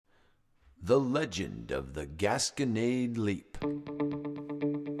The Legend of the Gasconade Leap.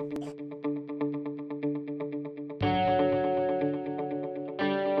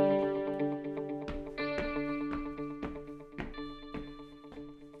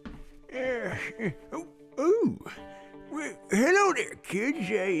 Well, hello there, kids.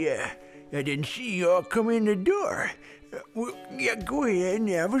 I didn't see y'all come in the door. Well, yeah, go ahead and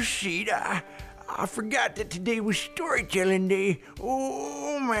have a seat. I forgot that today was storytelling day.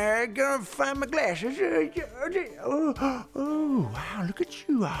 Oh, man, I gotta find my glasses. Oh, wow, look at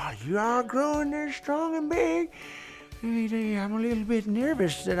you all. You all growing there strong and big. I'm a little bit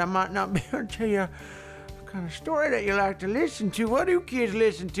nervous that I might not be able to tell you what kind of story that you like to listen to. What do kids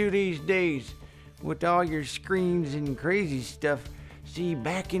listen to these days? With all your screens and crazy stuff. See,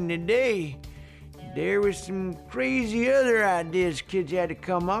 back in the day, there was some crazy other ideas kids had to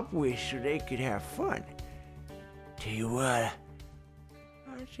come up with so they could have fun. Tell you what,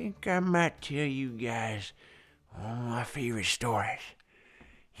 I think I might tell you guys one of my favorite stories.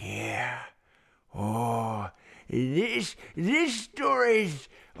 Yeah. Oh, this story's,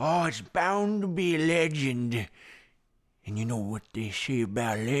 it's bound to be a legend. And you know what they say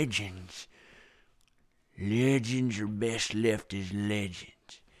about legends? Legends are best left as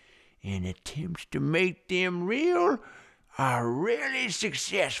legends, and attempts to make them real are rarely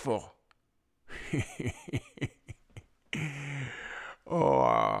successful.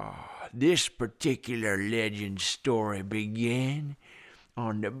 This particular legend story began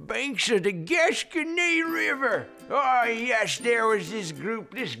on the banks of the Gasconade River. Oh, yes, there was this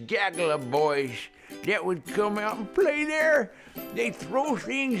group, this gaggle of boys that would come out and play there. They'd throw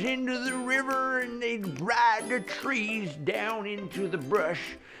things into the river and they'd ride the trees down into the brush.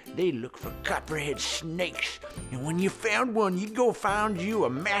 They'd look for copperhead snakes. And when you found one, you'd go find you a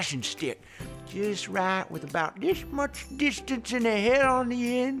mashing stick, just right with about this much distance and a head on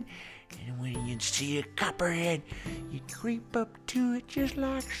the end. And when you'd see a copperhead, you'd creep up to it just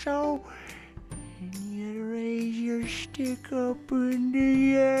like so. And you'd raise your stick up in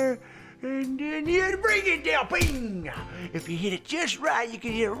the air. And then you'd bring it down, bing! If you hit it just right, you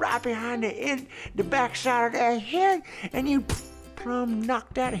could hit it right behind the backside of that head, and you'd plumb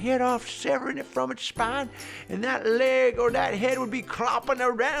knock that head off, severing it from its spine, and that leg or that head would be clopping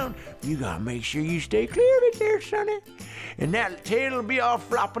around. You gotta make sure you stay clear of it there, sonny. And that tail will be all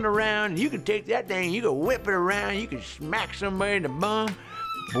flopping around, and you can take that thing, you can whip it around, you can smack somebody in the bum.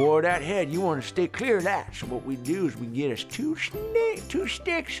 Boy, that head, you want to stay clear of that. So what we do is we get us two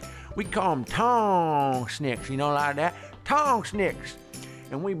sticks. We call them tong snicks, you know, like that? Tong snicks.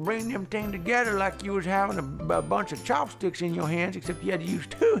 And we bring them things together like you was having a bunch of chopsticks in your hands, except you had to use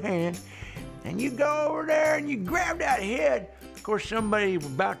two hands. And you go over there and you grab that head. Of course, somebody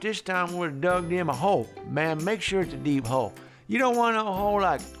about this time would have dug them a hole. Man, make sure it's a deep hole. You don't want a hole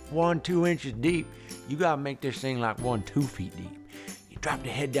like 1-2 inches deep. You got to make this thing like 1-2 feet deep. Drop the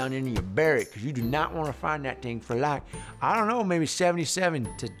head down into your bury because you do not want to find that thing for like, I don't know, maybe 77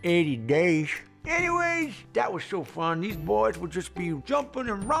 to 80 days. Anyways, that was so fun. These boys would just be jumping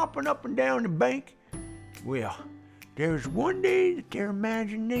and romping up and down the bank. Well, there was one day that their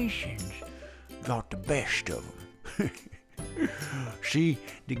imaginations got the best of them. See,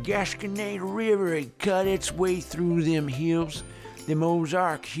 the Gasconade River had cut its way through them hills. Them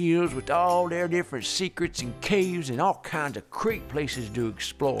Ozark hills with all their different secrets and caves and all kinds of creek places to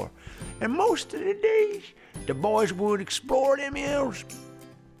explore. And most of the days, the boys would explore them hills.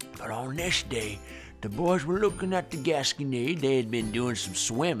 But on this day, the boys were looking at the Gasconade. They had been doing some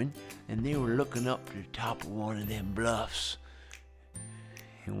swimming, and they were looking up to the top of one of them bluffs.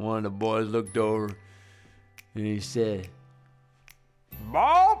 And one of the boys looked over, and he said,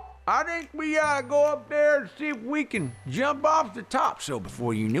 "Bob, I think we ought to go up there and see if we can jump off the top." So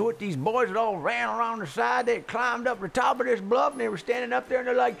before you knew it, these boys had all ran around the side. They had climbed up the top of this bluff, and they were standing up there, and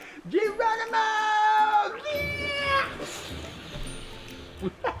they're like, "Geronimo!"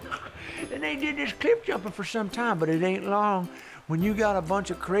 And they did this cliff jumping for some time, but it ain't long when you got a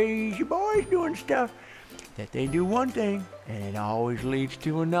bunch of crazy boys doing stuff that they do one thing, and it always leads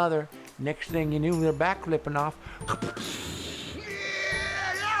to another. Next thing you knew, they're back flipping off.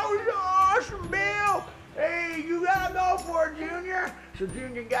 Bill, hey, you gotta go for it, Junior. So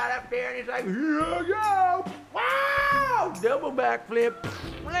Junior got up there and he's like, "Here I go!" Wow! Double backflip,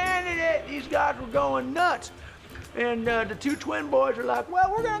 landed it. These guys were going nuts. And the two twin boys are like,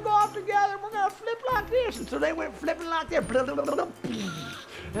 "Well, we're gonna go off together. We're gonna flip like this." And so they went flipping like that.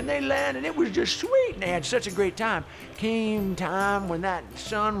 And they landed. It was just sweet. And they had such a great time. Came time when that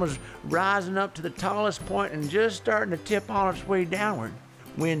sun was rising up to the tallest point and just starting to tip on its way downward.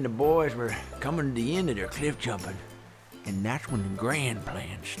 When the boys were coming to the end of their cliff jumping, and that's when the grand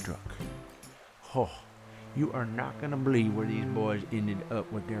plan struck. Oh, you are not going to believe where these boys ended up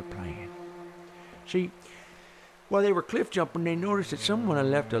with their plan. See, while they were cliff jumping, they noticed that someone had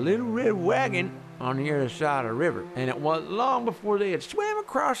left a little red wagon on the other side of the river. And it wasn't long before they had swam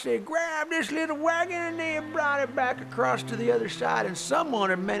across. They had grabbed this little wagon and they had brought it back across to the other side. And someone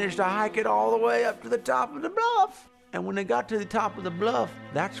had managed to hike it all the way up to the top of the bluff. And when they got to the top of the bluff,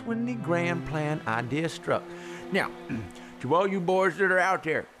 that's when the grand plan idea struck. Now, to all you boys that are out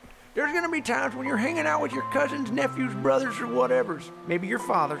there, there's going to be times when you're hanging out with your cousins, nephews, brothers, or whatevers, maybe your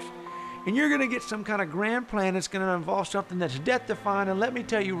fathers, and you're going to get some kind of grand plan that's going to involve something that's death-defying, and let me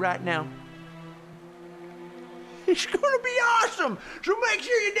tell you right now, it's going to be awesome, so make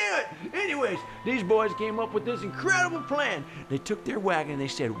sure you do it. Anyways, these boys came up with this incredible plan. They took their wagon and they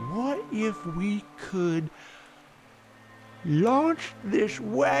said, what if we could launch this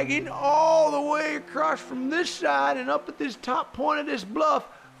wagon all the way across from this side and up at this top point of this bluff,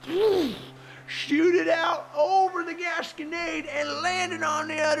 shoot it out over the Gasconade and land it on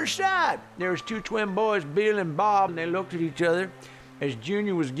the other side. There was two twin boys, Bill and Bob, and they looked at each other as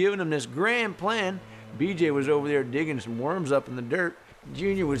Junior was giving them this grand plan. BJ was over there digging some worms up in the dirt.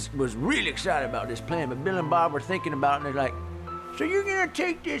 Junior was really excited about this plan, but Bill and Bob were thinking about it, and they're like, so you're gonna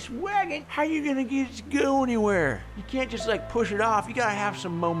take this wagon, how you gonna get it to go anywhere? You can't just like push it off, you gotta have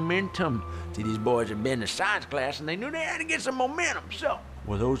some momentum. See, these boys had been to science class and they knew they had to get some momentum, so.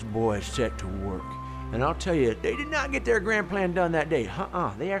 Well, those boys set to work. And I'll tell you, they did not get their grand plan done that day.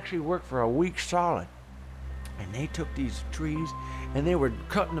 They actually worked for a week solid. And they took these trees and they were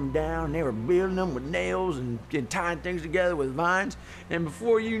cutting them down, they were building them with nails and tying things together with vines. And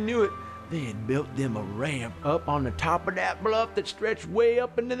before you knew it, they had built them a ramp up on the top of that bluff that stretched way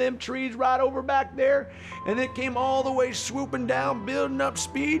up into them trees right over back there. And it came all the way swooping down, building up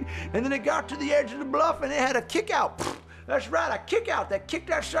speed. And then it got to the edge of the bluff and it had a kick out. That's right, a kick out that kicked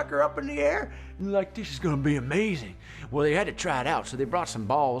that sucker up in the air. And like, this is gonna be amazing. Well, they had to try it out, so they brought some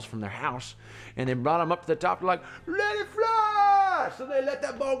balls from their house and they brought them up to the top. They're like, let it fly! So they let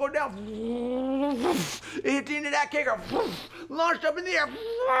that ball go down. It hit the end of that kicker, launched up in the air.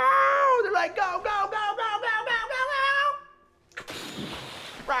 They're like, go, go, go, go, go, go, go, go.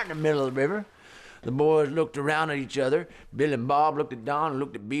 Right in the middle of the river. The boys looked around at each other. Bill and Bob looked at Don,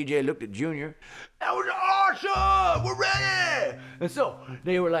 looked at BJ, looked at Junior. That was awesome! We're ready! And so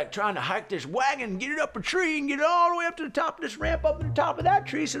they were like trying to hike this wagon, get it up a tree, and get it all the way up to the top of this ramp, up to the top of that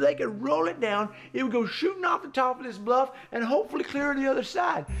tree, so they could roll it down. It would go shooting off the top of this bluff and hopefully clear the other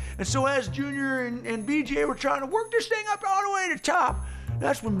side. And so as Junior and BJ were trying to work this thing up all the way to the top,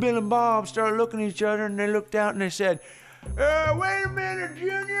 that's when Bill and Bob started looking at each other and they looked out and they said, wait a minute,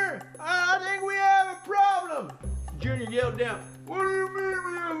 Junior. I think we have a problem. Junior yelled down, what do you mean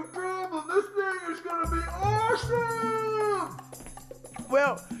we have a problem? This thing is gonna be awesome.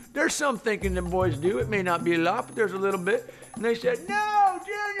 Well, there's some thinking them boys do. It may not be a lot, but there's a little bit. And they said, no,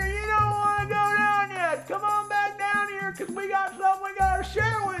 Junior, you don't want to go down yet. Come on back down here, because we got something we got to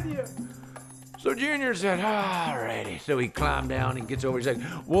share with you. So Junior said, alrighty. So he climbed down and gets over. He's like,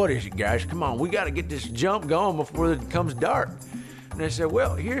 what is it, guys? Come on, we got to get this jump going before it becomes dark. And they said,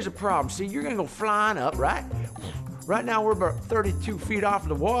 well, here's the problem. See, you're going to go flying up, right? Right now, we're about 32 feet off of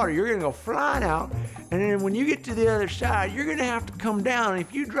the water. You're going to go flying out. And then when you get to the other side, you're going to have to come down. And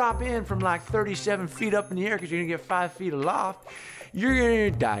if you drop in from like 37 feet up in the air, because you're going to get 5 feet aloft, you're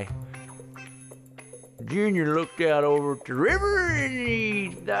going to die. Junior looked out over at the river and he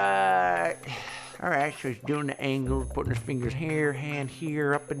thought, all right, so he's doing the angles, putting his fingers here, hand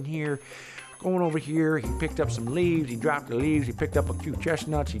here, up in here, going over here. He picked up some leaves, he dropped the leaves, he picked up a few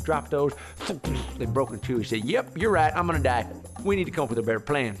chestnuts, he dropped those. They broke in two. He said, yep, you're right, I'm gonna die. We need to come up with a better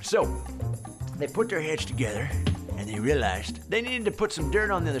plan. So they put their heads together and they realized they needed to put some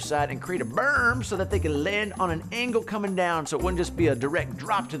dirt on the other side and create a berm so that they could land on an angle coming down, so it wouldn't just be a direct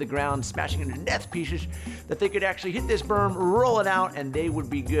drop to the ground, smashing into death pieces, that they could actually hit this berm, roll it out, and they would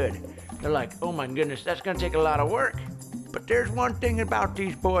be good. They're like, oh my goodness, that's gonna take a lot of work. But there's one thing about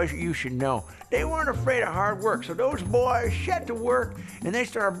these boys you should know. They weren't afraid of hard work, so those boys set to work and they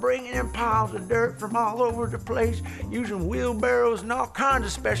started bringing in piles of dirt from all over the place, using wheelbarrows and all kinds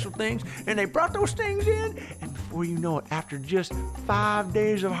of special things, and they brought those things in, and before you know it, after just 5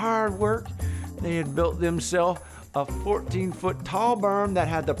 days of hard work, they had built themselves a 14-foot tall berm that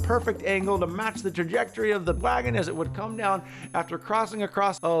had the perfect angle to match the trajectory of the wagon as it would come down after crossing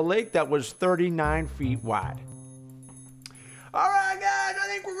across a lake that was 39 feet wide. All right, guys, I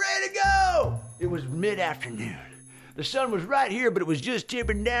think we're ready to go. It was mid-afternoon. The sun was right here, but it was just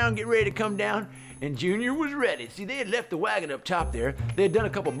tipping down, getting ready to come down, and Junior was ready. See, they had left the wagon up top there. They had done a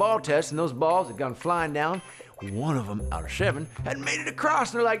couple ball tests, and those balls had gone flying down. One of them, out of 7, had made it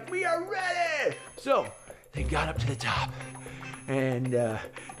across, and they're like, we are ready. yeah. So they got up to the top, and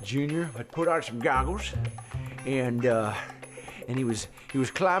Junior had put on some goggles, and he was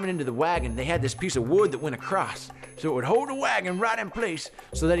climbing into the wagon. They had this piece of wood that went across, so it would hold the wagon right in place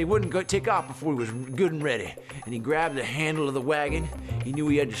so that he wouldn't take off before he was good and ready. And he grabbed the handle of the wagon. He knew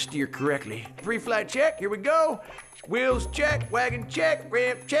he had to steer correctly. Pre-flight check, here we go. Wheels check, wagon check,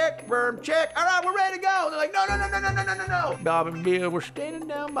 ramp check, berm check. All right, we're ready to go. They're like, no. Bob and Bill were standing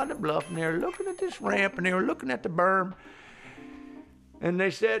down by the bluff, and they were looking at this ramp, and they were looking at the berm. And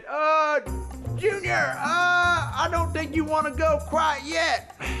they said, Junior, I don't think you want to go quite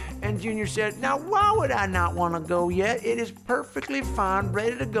yet. And Junior said, now why would I not want to go yet? It is perfectly fine,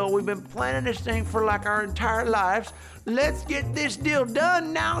 ready to go. We've been planning this thing for like our entire lives. Let's get this deal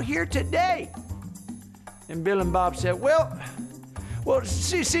done now, here, today. And Bill and Bob said, well,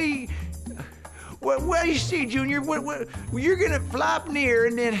 see, well, you see, Junior, you're going to fly up near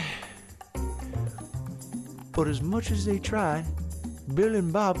and then... But as much as they tried, Bill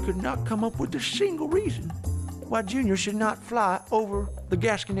and Bob could not come up with a single reason why Junior should not fly over the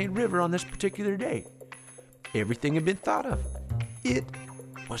Gasconade River on this particular day. Everything had been thought of. It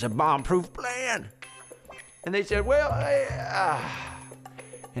was a bomb-proof plan. And they said, well,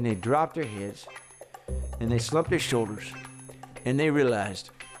 and they dropped their heads, and they slumped their shoulders, and they realized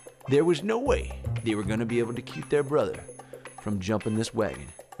there was no way they were going to be able to keep their brother from jumping this wagon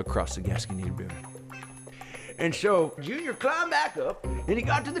across the Gasconade River. And so Junior climbed back up, and he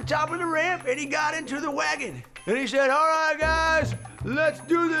got to the top of the ramp, and he got into the wagon. And he said, all right, guys, let's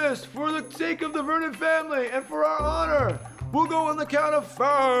do this for the sake of the Vernon family and for our honor. We'll go on the count of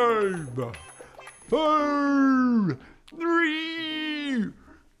 5. 4, 3,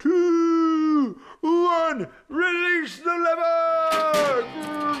 2, 1. Release the lever!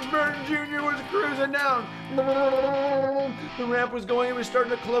 Vernon Jr. was cruising down. The ramp was going, he was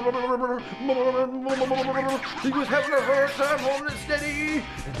starting to club. He was having a hard time holding it steady.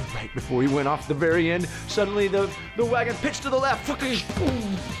 And then right before he went off the very end, suddenly the wagon pitched to the left.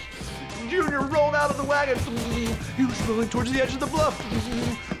 Junior rolled out of the wagon. He was rolling towards the edge of the bluff.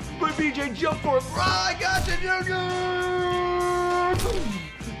 But BJ jumped for it. I got you, Junior!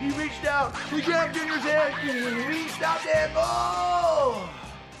 He reached out, he grabbed Junior's head, he stopped it. Oh!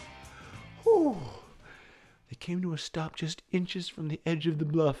 Whew. They came to a stop just inches from the edge of the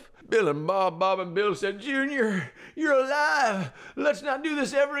bluff. Bill and Bob and Bill said, Junior, you're alive. Let's not do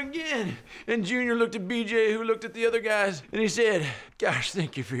this ever again. And Junior looked at BJ, who looked at the other guys, and he said, gosh,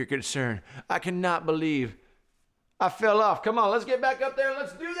 thank you for your concern. I cannot believe I fell off. Come on, let's get back up there and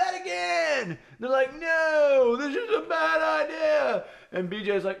let's do that again. They're like, no, this is a bad idea. And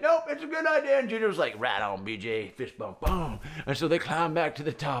BJ's like, nope, it's a good idea. And Junior was like, right on, BJ, fist bump, boom. And so they climbed back to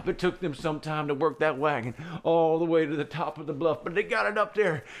the top. It took them some time to work that wagon all the way to the top of the bluff, but they got it up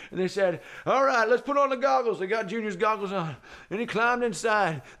there. And they said, all right, let's put on the goggles. They got Junior's goggles on. And he climbed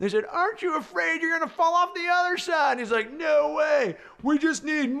inside. They said, aren't you afraid you're going to fall off the other side? And he's like, no way. We just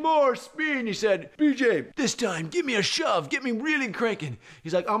need more speed. And he said, BJ, this time, give me a shove. Get me really cranking.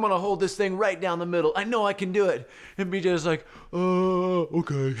 He's like, I'm going to hold this thing right down the middle. I know I can do it. And BJ's like,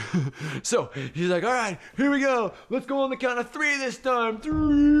 okay. So he's like, all right, here we go. Let's go on the count of 3 this time.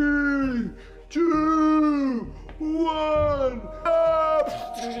 3, 2, 1.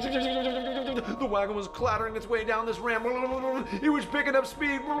 The wagon was clattering its way down this ramp. It was picking up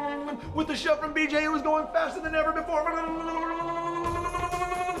speed. With the shove from BJ, it was going faster than ever before.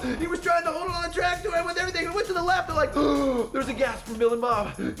 He was trying to hold it on the track to it with everything. It went to the left. They're like, there's a gasp from Bill and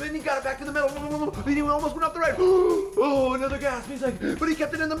Bob. Then he got it back to the middle. Then he almost went off the right. Oh, another gasp. He's like, but he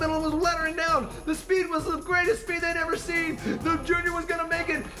kept it in the middle and was lettering down. The speed was the greatest speed they'd ever seen. The Junior was going to make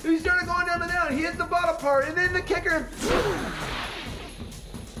it. He started going down and down. He hit the bottom part, and then the kicker.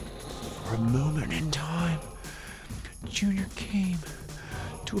 For a moment in time, Junior came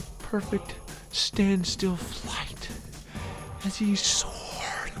to a perfect standstill flight as he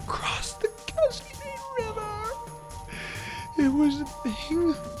soared across the Gasconade River. It was a thing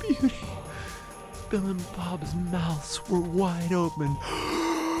of beauty. Bill and Bob's mouths were wide open.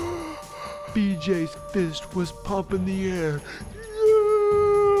 BJ's fist was pumping the air.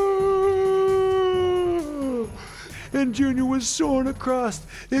 And Junior was soaring across.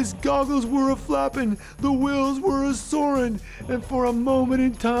 His goggles were a-flapping, the wheels were a-soaring, and for a moment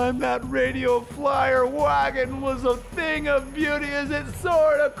in time, that radio flyer wagon was a thing of beauty as it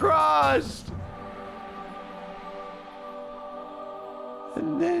soared across.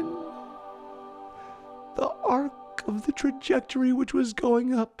 And then, the arc of the trajectory which was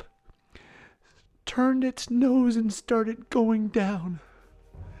going up turned its nose and started going down.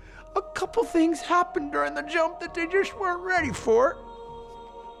 A couple things happened during the jump that they just weren't ready for.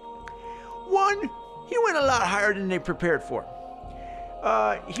 one, he went a lot higher than they prepared for.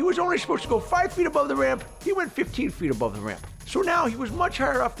 He was only supposed to go 5 feet above the ramp. He went 15 feet above the ramp. So now he was much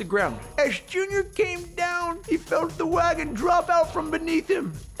higher off the ground. As Junior came down, he felt the wagon drop out from beneath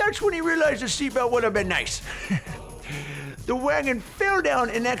him. That's when he realized a seatbelt would have been nice. The wagon fell down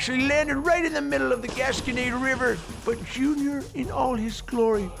and actually landed right in the middle of the Gasconade River. But Junior, in all his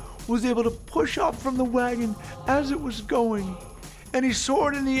glory, was able to push off from the wagon as it was going. And he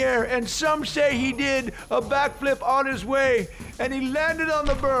soared in the air, and some say he did a backflip on his way, and he landed on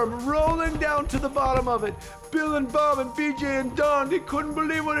the berm, rolling down to the bottom of it. Bill and Bob and BJ and Don, they couldn't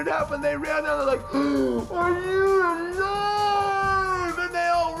believe what had happened. They ran down, they're like, "Are you alive?" And they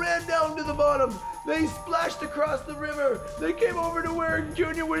all ran down to the bottom. They splashed across the river. They came over to where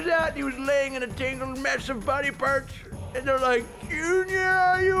Junior was at. He was laying in a tangled mess of body parts. And they're like, "Junior,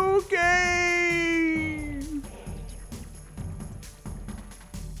 are you okay?"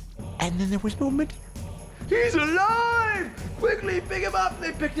 And then there was movement. "He's alive! Quickly pick him up!"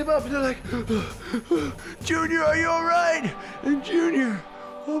 They picked him up and they're like, "Junior, are you all right?" And Junior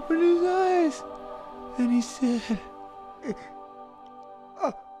opened his eyes and he said,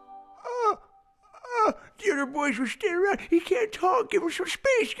 The other boys were standing around. "He can't talk. Give him some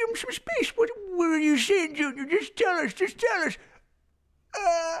space. Give him some space." What are you saying, Junior? Just tell us. Just tell us.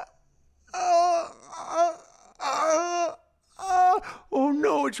 Oh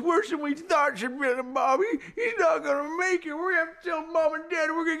no, it's worse than we thought, said Bill and Bobby. "He's not gonna make it. We're gonna have to tell Mom and Dad.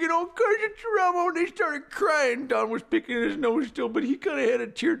 We're gonna get all kinds of trouble." And they started crying. Don was picking his nose still, but he kind of had a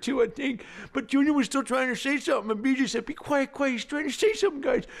tear too, I think. But Junior was still trying to say something, and BJ said, "Be quiet, quiet. He's trying to say something,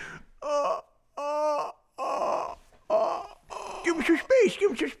 guys. Give him some space.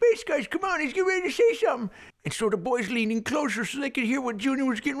 Give him some space, guys. Come on, he's getting ready to say something." And so the boys leaned in closer so they could hear what Junior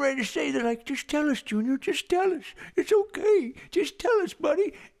was getting ready to say. They're like, "Just tell us, Junior. Just tell us. It's okay. Just tell us,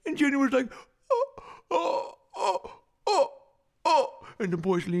 buddy." And Junior was like, "Oh. And the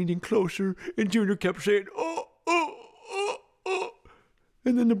boys leaned in closer, and Junior kept saying, "Oh.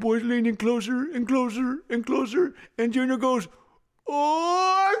 And then the boys leaned in closer and closer and closer, and Junior goes,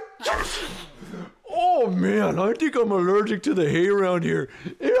 "Oh." "Oh man, I think I'm allergic to the hay around here."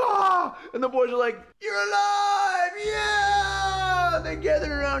 And the boys are like, "You're alive, yeah!" They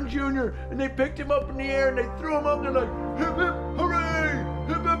gathered around Junior and they picked him up in the air and they threw him up and they're like, "Hip hip hooray,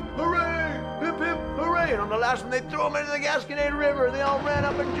 hip hip hooray, hip hip hooray." And on the last one they threw him into the Gasconade River. They all ran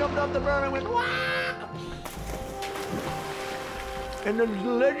up and jumped off the berm and went, "Wah!" And the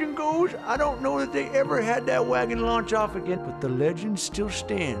legend goes, I don't know that they ever had that wagon launch off again, but the legend still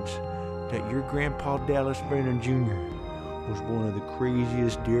stands that your Grandpa Dallas Brennan Jr. was one of the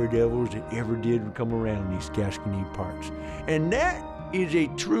craziest daredevils that ever did come around these Gasconade parts. And that is a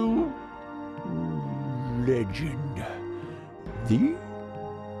true legend. The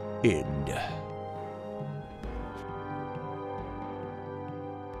end.